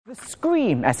The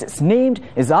Scream, as it's named,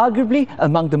 is arguably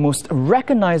among the most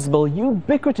recognizable,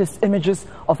 ubiquitous images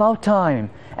of our time.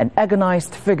 An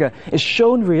agonized figure is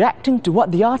shown reacting to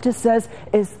what the artist says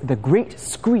is the great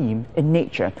scream in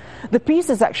nature. The piece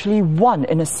is actually one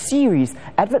in a series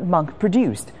Edvard Munch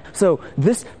produced. So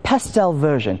this pastel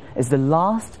version is the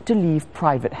last to leave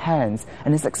private hands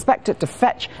and is expected to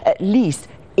fetch at least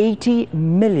 $80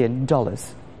 million.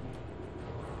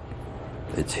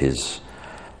 It's his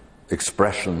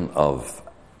expression of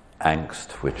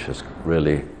angst which has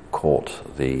really caught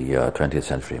the 20th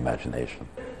century imagination.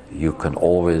 You can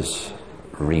always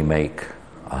remake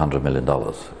 $100 million,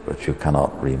 but you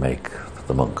cannot remake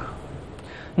the monk.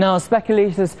 Now,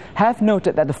 speculators have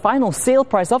noted that the final sale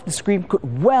price of the Scream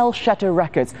could well shatter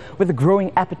records, with a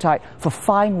growing appetite for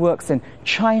fine works in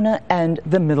China and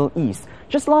the Middle East.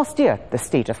 Just last year, the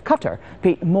state of Qatar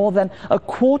paid more than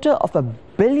 $250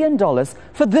 million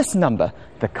for this number,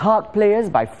 The Card Players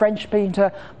by French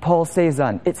painter Paul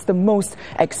Cézanne. It's the most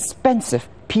expensive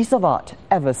piece of art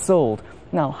ever sold.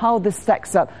 Now, how this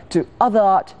stacks up to other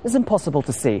art is impossible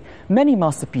to say. Many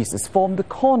masterpieces form the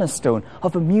cornerstone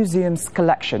of a museum's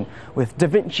collection, with Da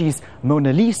Vinci's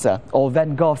Mona Lisa or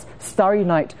Van Gogh's Starry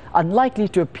Night unlikely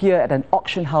to appear at an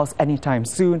auction house anytime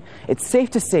soon. It's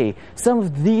safe to say some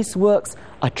of these works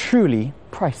are truly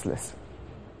priceless.